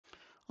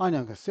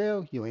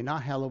안녕하세요. 유의 나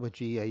hello with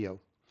GAO.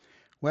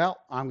 Well,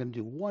 I'm going to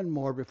do one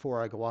more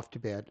before I go off to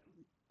bed.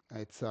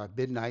 It's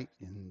midnight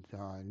in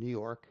New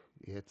York.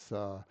 It's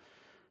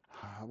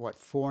what,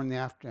 4 in the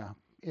afternoon.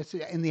 It's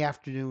in the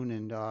afternoon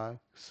in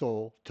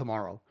Seoul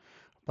tomorrow.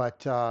 But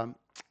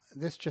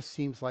this just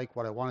seems like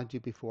what I want to do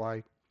before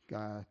I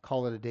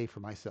call it a day for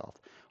myself.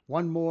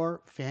 One more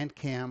fan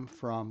cam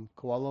from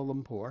Kuala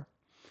Lumpur.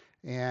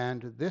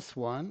 And this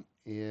one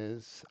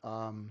is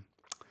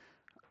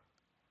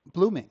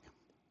blooming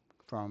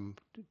from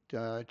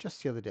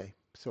just the other day.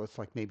 So it's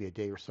like maybe a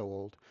day or so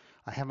old.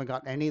 I haven't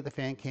got any of the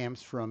fan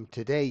cams from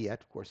today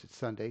yet. Of course, it's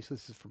Sunday, so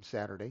this is from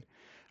Saturday.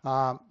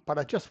 But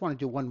I just want to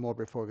do one more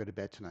before I go to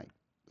bed tonight.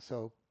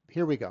 So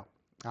here we go.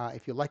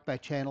 If you like my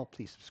channel,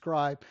 please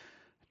subscribe,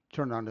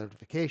 turn on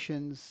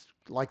notifications,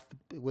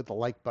 with the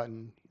like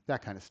button,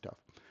 that kind of stuff.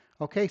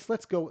 Okay, so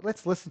let's go.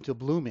 Let's listen to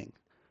Blooming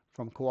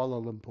from Kuala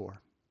Lumpur.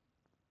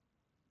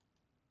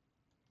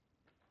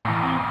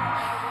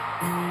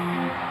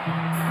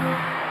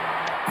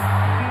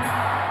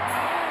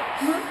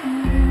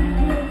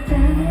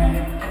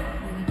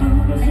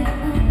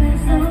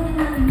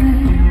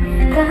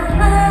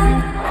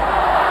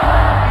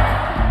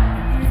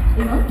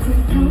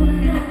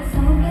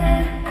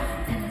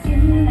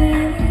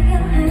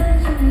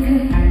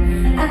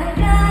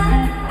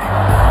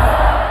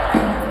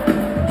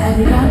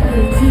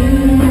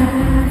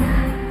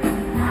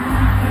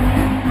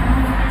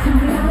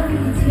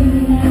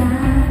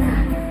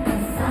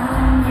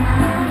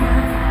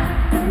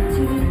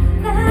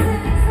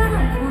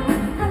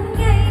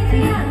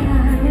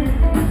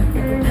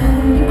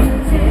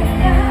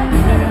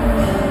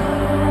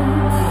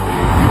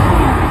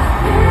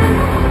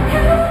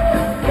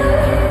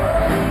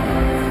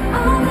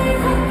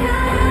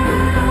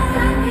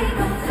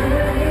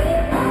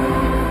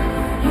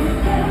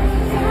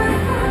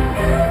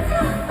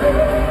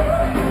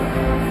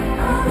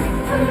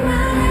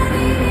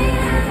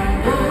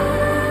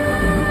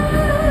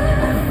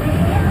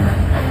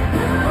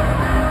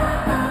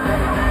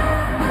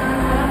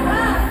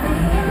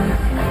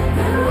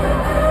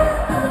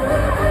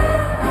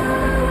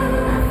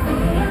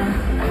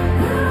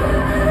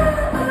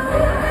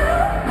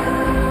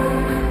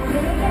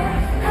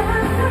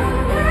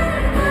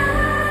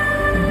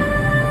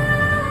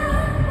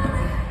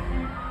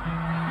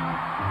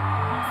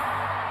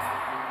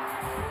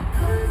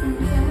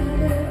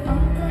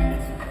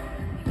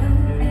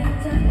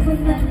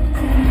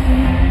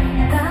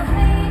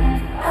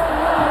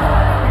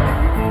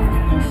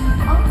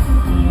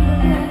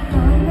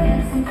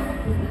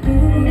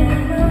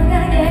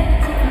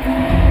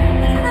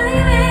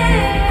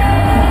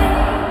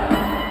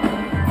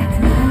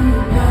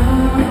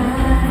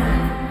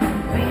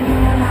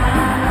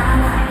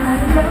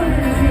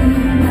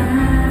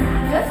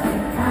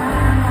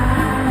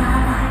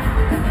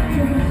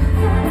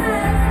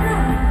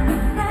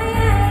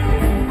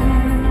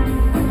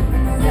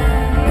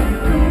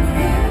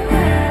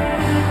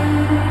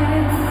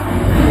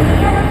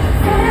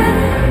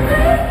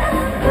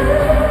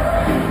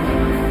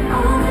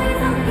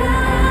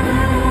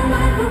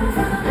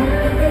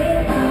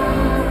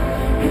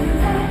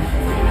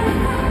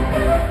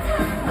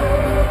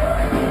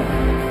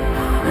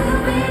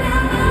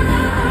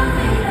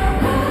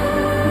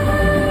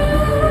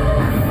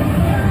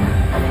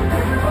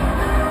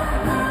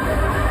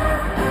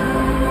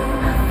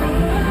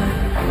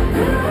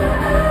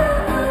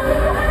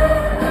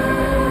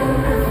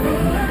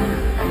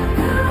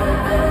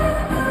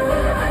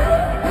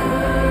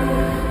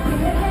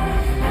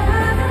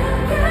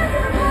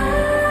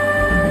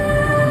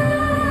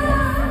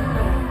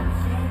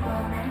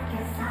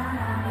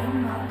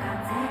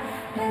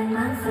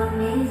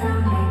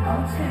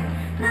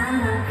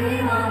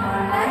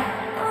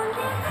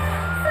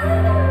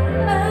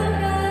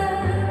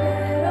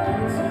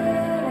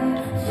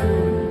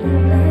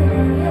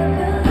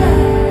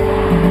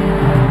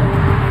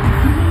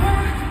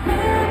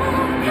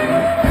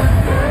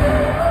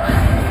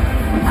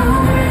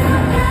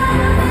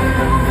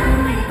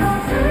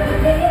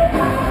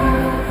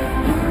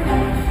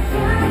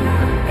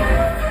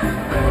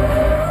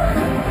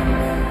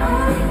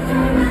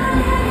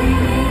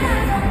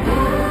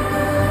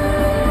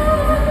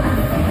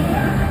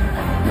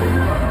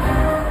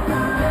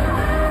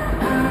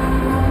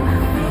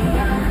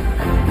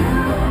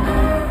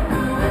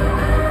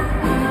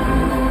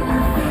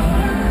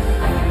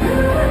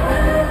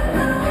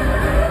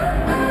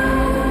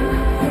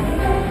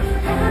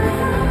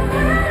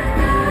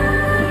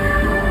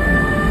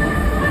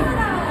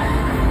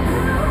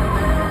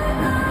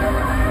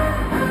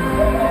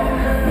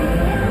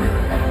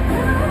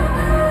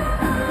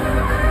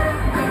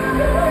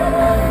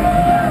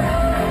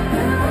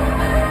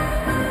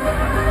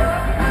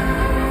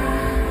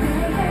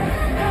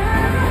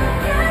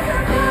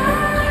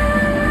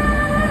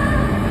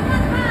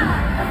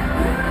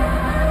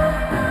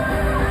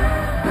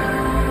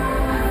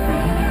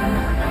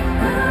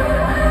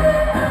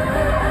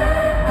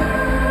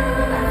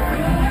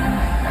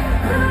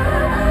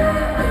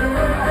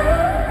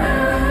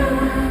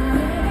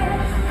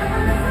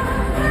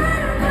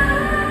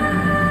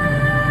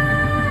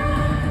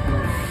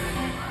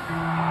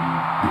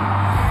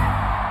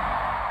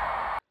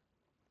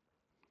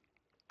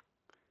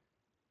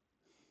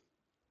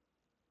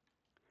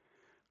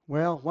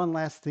 Well, one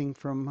last thing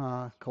from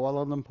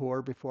Kuala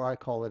Lumpur before I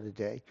call it a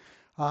day.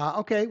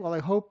 Okay, well, I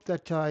hope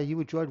that you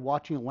enjoyed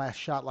watching the last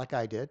shot like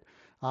I did.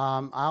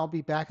 I'll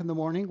be back in the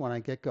morning when I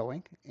get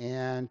going,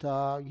 and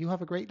you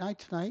have a great night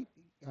tonight,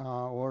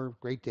 or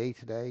great day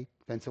today,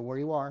 depends on where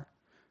you are.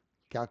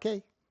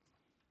 Okay.